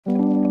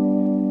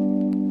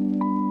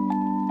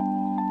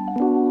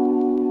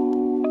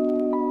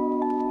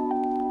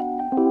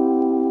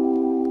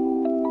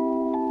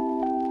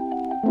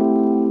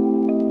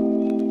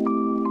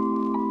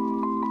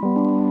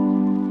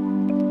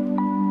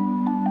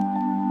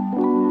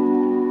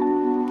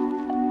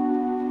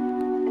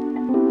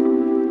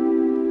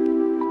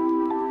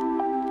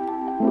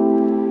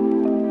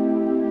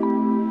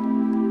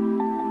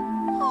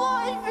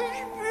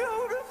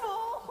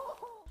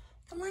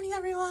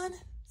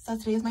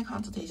today is my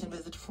consultation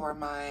visit for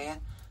my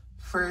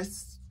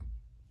first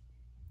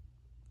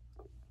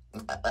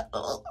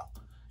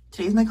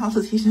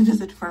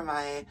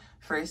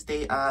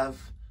day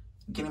of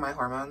getting my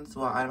hormones.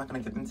 Well, I'm not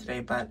going to get them today,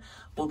 but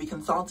we'll be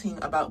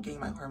consulting about getting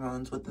my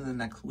hormones within the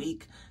next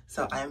week.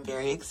 So I'm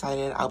very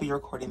excited. I'll be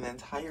recording the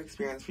entire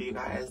experience for you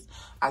guys.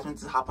 I just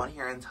wanted to hop on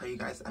here and tell you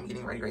guys I'm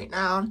getting ready right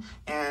now,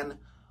 and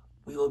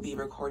we will be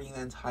recording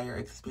the entire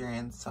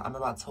experience. So I'm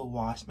about to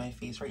wash my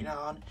face right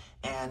now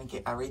and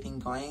get everything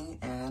going,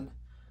 and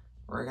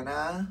we're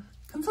gonna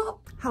consult.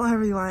 Hello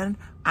everyone.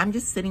 I'm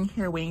just sitting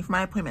here waiting for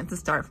my appointment to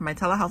start for my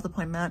telehealth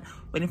appointment,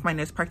 waiting for my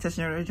nurse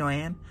practitioner to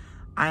join.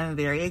 I'm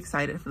very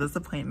excited for this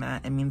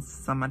appointment. It means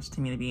so much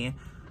to me to be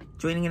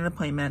joining an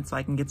appointment so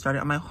I can get started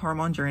on my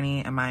hormone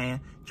journey and my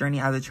journey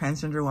as a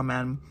transgender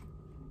woman.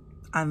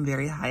 I'm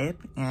very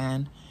hyped,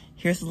 and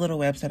here's the little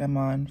website I'm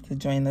on to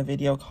join the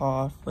video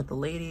call with the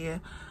lady.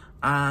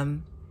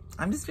 I'm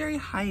just very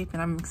hyped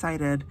and I'm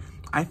excited.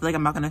 I feel like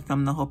I'm not gonna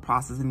film the whole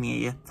process of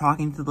me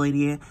talking to the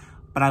lady,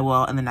 but I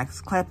will in the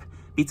next clip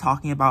be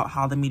talking about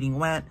how the meeting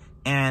went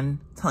and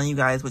telling you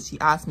guys what she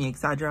asked me,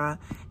 etc.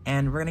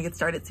 And we're gonna get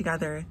started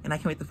together, and I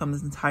can't wait to film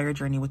this entire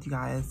journey with you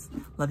guys.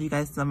 Love you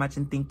guys so much,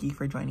 and thank you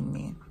for joining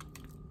me.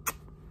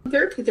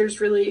 Therapy, there's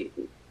really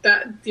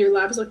that your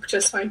labs look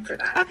just fine for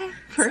that. Okay,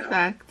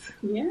 perfect.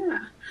 So, yeah.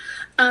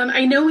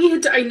 I know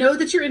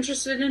that you're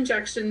interested in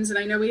injections, and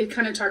I know we had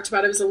kind of talked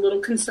about, I was a little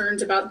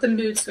concerned about the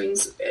mood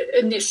swings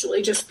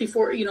initially, just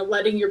before, you know,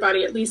 letting your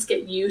body at least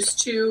get used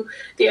to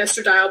the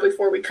estradiol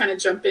before we kind of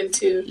jump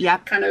into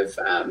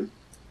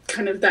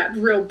kind of that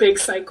real big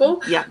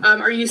cycle. Yeah.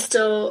 Are you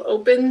still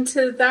open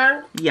to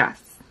that?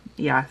 Yes.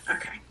 Yes.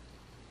 Okay.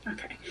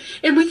 Okay.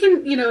 And we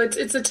can, you know,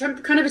 it's a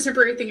kind of a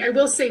temporary thing. I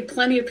will say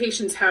plenty of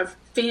patients have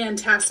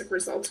fantastic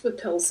results with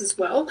pills as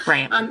well.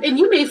 Right. And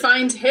you may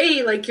find,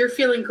 hey, like you're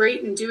feeling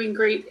great and doing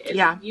great.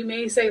 And you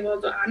may say,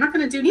 well, I'm not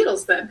going to do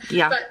needles then.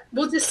 Yeah. But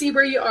we'll just see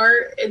where you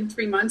are in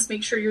 3 months.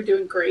 Make sure you're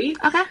doing great.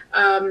 Okay.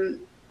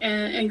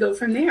 And go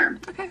from there.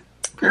 Okay.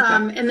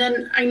 And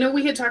then I know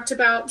we had talked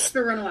about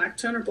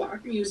spironolactone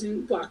or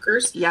using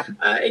blockers. Yep.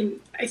 And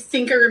I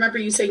think I remember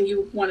you saying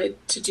you wanted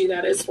to do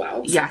that as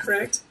well. Is that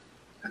correct?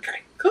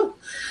 Okay, cool.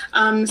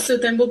 So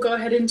then we'll go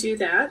ahead and do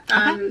that.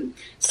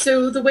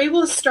 So the way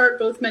we'll start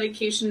both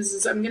medications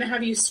is I'm going to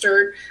have you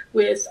start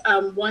with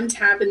 1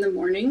 tab in the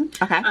morning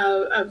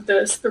of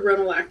the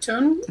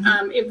spironolactone.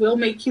 It will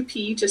make you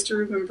pee, just to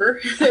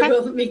remember. It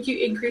will make you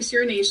increase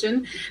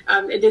urination.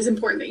 It is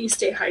important that you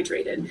stay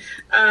hydrated.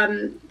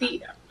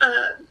 The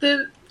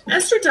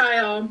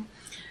estradiol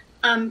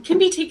can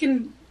be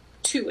taken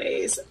 2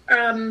 ways.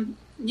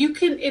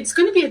 It's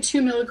going to be a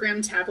 2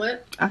 milligram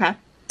tablet. Okay.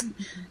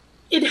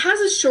 It has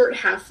a short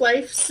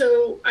half-life,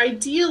 so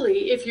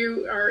ideally, if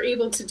you are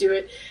able to do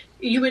it,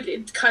 you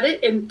would cut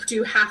it and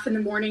do half in the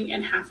morning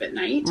and half at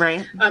night,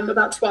 right?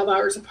 About 12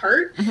 hours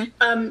apart.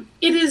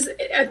 It is,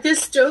 at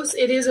this dose,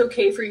 it is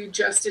okay for you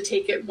just to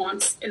take it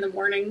once in the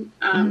morning,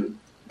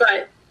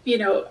 but, you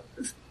know,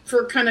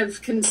 for kind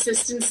of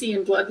consistency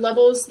in blood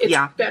levels, it's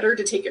better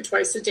to take it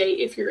twice a day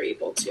if you're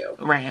able to.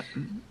 Right.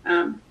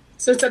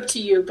 So it's up to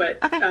you, but...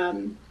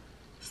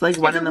 Like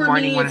 1 in the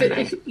morning, 1 at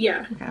night.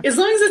 As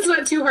long as it's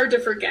not too hard to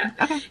forget.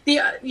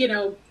 You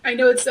know, I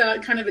know it's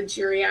kind of a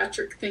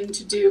geriatric thing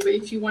to do, but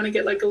if you want to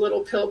get like a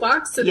little pill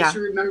box so that you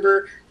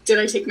remember, did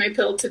I take my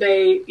pill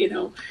today? You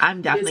know,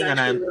 I'm definitely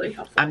gonna. Really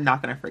helpful. I'm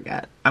not gonna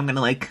forget. I'm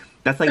gonna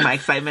that's like my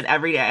excitement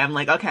every day. I'm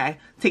like, okay,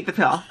 take the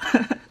pill.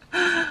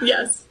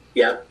 Yes.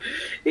 Yep.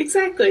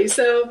 Exactly.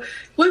 So,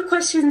 what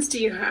questions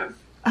do you have?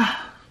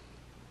 I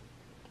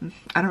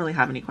don't really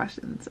have any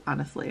questions,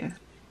 honestly.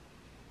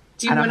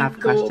 Do you want to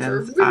go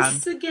over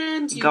risks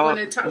again? Do you want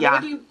to talk?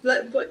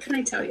 What can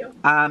I tell you?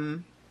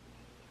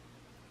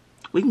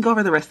 We can go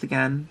over the risks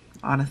again,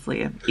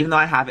 honestly. Even though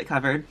I have it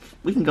covered,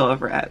 we can go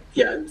over it.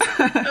 Yes.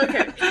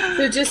 Okay.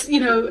 So just, you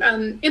know,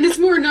 and it's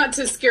more not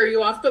to scare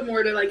you off, but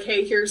more to like,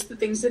 hey, here's the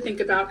things to think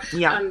about.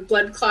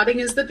 Blood clotting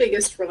is the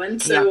biggest one.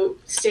 So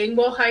staying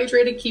well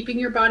hydrated, keeping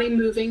your body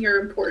moving are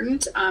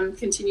important.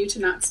 Continue to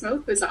not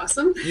smoke is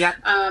awesome.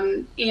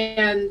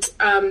 And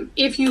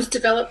if you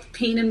develop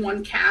pain in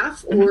one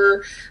calf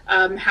or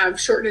have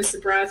shortness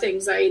of breath,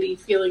 anxiety,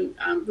 feeling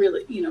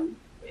really, you know,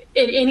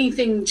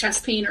 anything,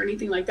 chest pain or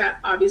anything like that,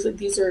 obviously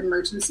these are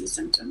emergency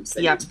symptoms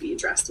that need to be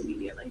addressed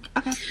immediately.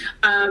 Okay.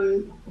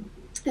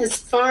 As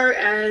far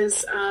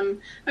as, I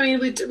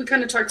mean, we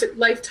kind of talked at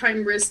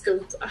lifetime risk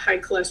of high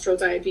cholesterol,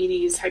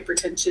 diabetes,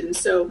 hypertension.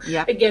 So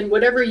again,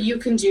 whatever you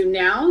can do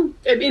now,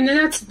 and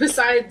that's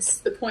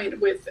besides the point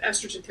with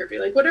estrogen therapy,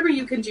 like whatever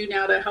you can do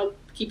now to help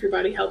keep your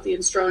body healthy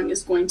and strong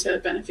is going to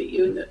benefit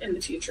you in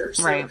the future.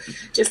 So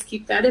just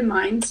keep that in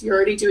mind. You're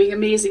already doing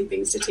amazing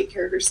things to take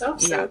care of yourself.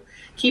 So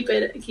keep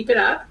it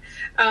up.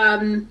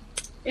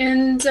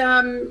 And,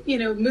 you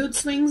know, mood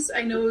swings,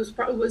 I know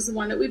was the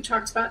one that we've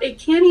talked about. It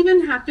can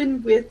even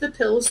happen with the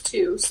pills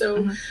too.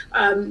 So,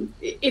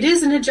 it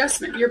is an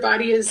adjustment. Your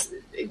body is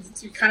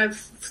kind of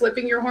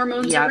flipping your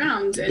hormones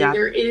around, and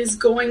there is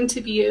going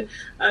to be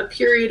a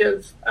period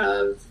of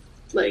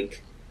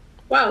like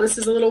wow, this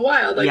is a little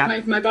wild.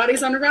 Like my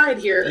body's on a ride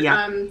here.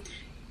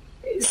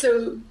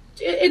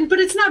 But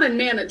it's not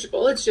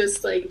unmanageable. It's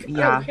just like,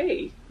 oh,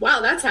 hey,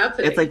 wow, that's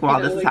happening. It's like, wow,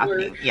 this is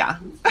happening. Yeah,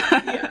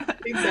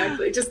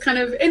 exactly. Just kind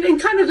of,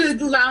 and kind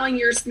of allowing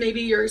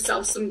maybe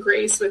yourself some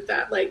grace with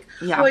that. Like,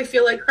 oh, I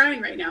feel like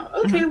crying right now.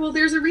 Okay, well,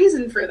 there's a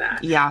reason for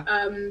that.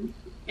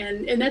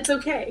 And that's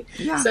okay.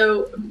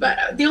 So,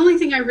 but the only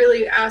thing I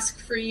really ask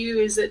for you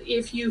is that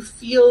if you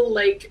feel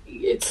like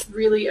it's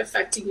really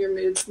affecting your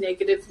moods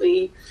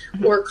negatively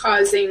or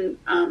causing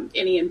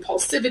any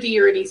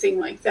impulsivity or anything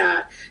like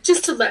that,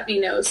 just to let me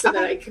know so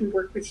that I can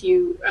work with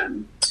you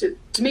to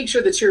make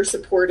sure that you're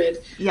supported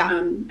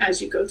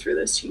as you go through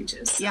those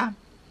changes.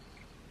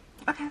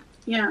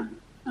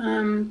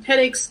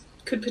 Headaches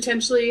could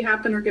potentially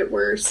happen or get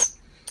worse.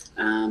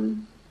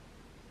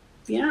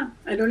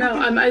 I don't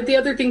know. The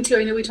other thing too,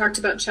 I know we talked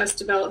about chest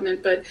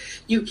development, but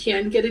you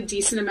can get a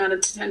decent amount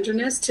of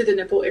tenderness to the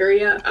nipple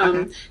area,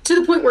 to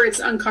the point where it's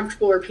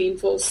uncomfortable or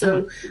painful.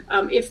 So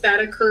if that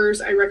occurs,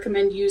 I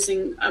recommend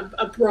using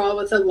a bra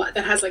with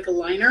that has like a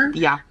liner,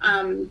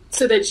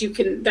 so that you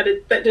can that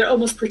it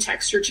almost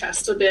protects your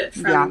chest a bit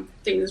from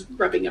things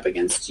rubbing up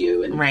against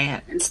you and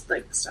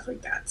like stuff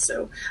like that.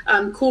 So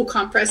cool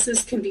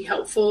compresses can be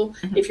helpful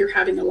if you're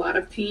having a lot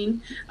of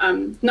pain.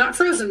 Not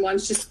frozen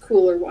ones, just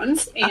cooler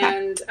ones.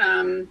 And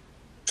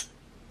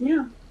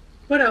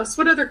what else?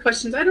 What other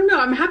questions? I don't know.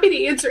 I'm happy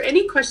to answer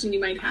any question you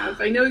might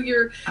have. I know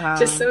you're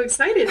just so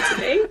excited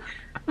today.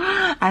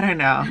 I don't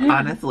know,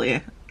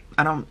 honestly.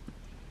 I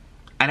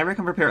never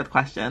come prepared with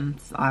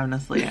questions,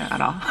 honestly, at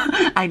all.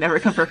 I never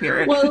come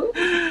prepared. Well,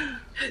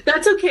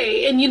 that's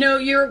okay. And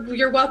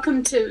you're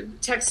welcome to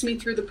text me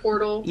through the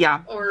portal.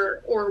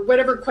 Or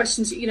whatever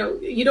questions,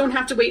 you don't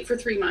have to wait for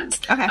 3 months.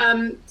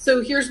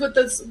 So here's what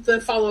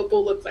the follow-up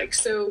will look like.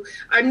 So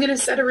I'm going to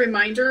set a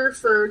reminder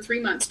for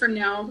 3 months from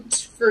now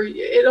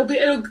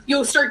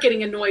you'll start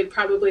getting annoyed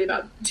probably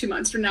about 2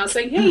 months from now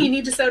saying, hey, you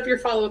need to set up your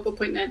follow-up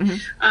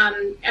appointment.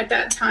 At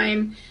that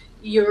time,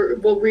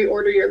 we'll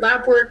reorder your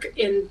lab work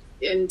and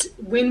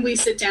when we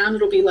sit down,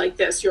 it'll be like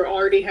this. You'll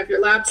already have your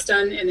labs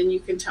done, and then you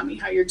can tell me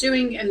how you're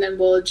doing, and then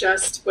we'll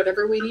adjust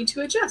whatever we need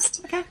to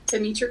adjust to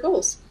meet your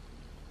goals.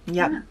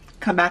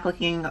 Come back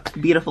looking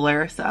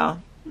beautifuler,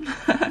 so.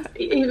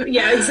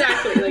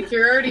 Exactly. Like,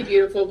 you're already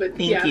beautiful, but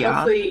Thank you.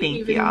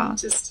 Hopefully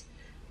just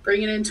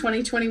bring it in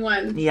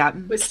 2021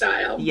 with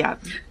style.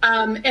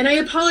 And I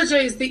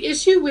apologize. The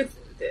issues with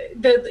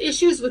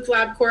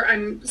LabCorp,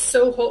 I'm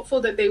so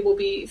hopeful that they will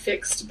be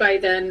fixed by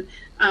then.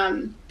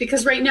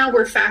 Because right now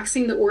we're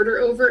faxing the order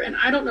over, and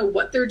I don't know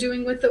what they're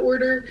doing with the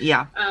order.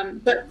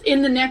 But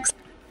in the next...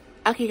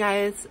 Okay,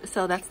 guys,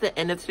 so that's the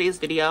end of today's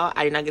video.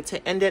 I did not get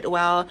to end it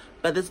well,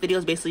 but this video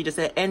is basically just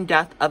an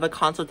in-depth of a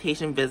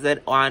consultation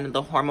visit on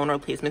the hormone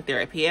replacement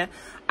therapy.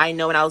 I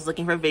know when I was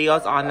looking for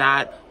videos on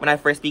that, when I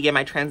first began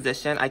my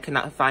transition, I could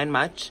not find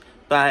much,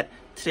 but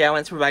today I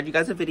wanted to provide you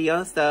guys a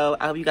video, so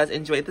I hope you guys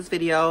enjoyed this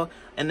video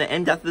and the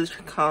in-depth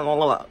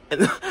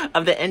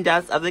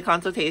of the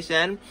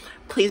consultation.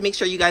 Please make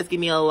sure you guys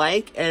give me a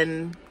like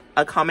and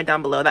a comment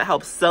down below. That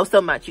helps so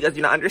much. You guys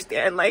do not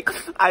understand. Like,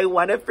 I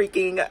want to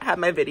freaking have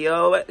my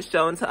video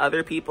shown to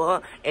other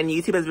people, and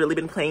YouTube has really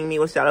been playing me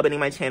with shadow banning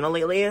my channel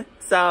lately.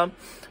 So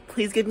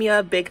please give me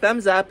a big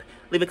thumbs up,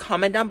 leave a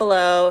comment down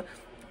below,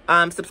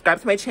 subscribe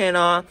to my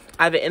channel.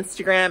 I have an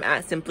Instagram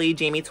at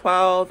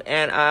simplyjaimiee12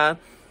 and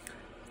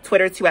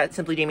Twitter too at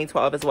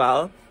simplyjaimiee12 as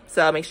well.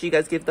 So make sure you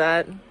guys give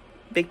that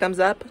big thumbs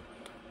up,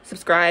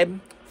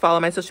 subscribe, follow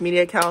my social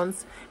media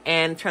accounts,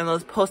 and turn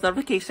those post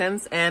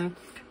notifications. And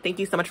thank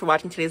you so much for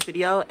watching today's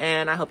video,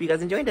 and I hope you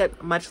guys enjoyed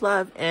it. Much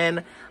love,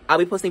 and I'll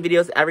be posting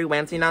videos every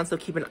Wednesday now, so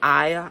keep an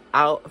eye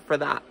out for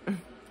that.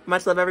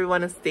 Much love,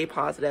 everyone, and stay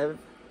positive.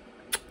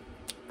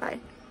 Bye.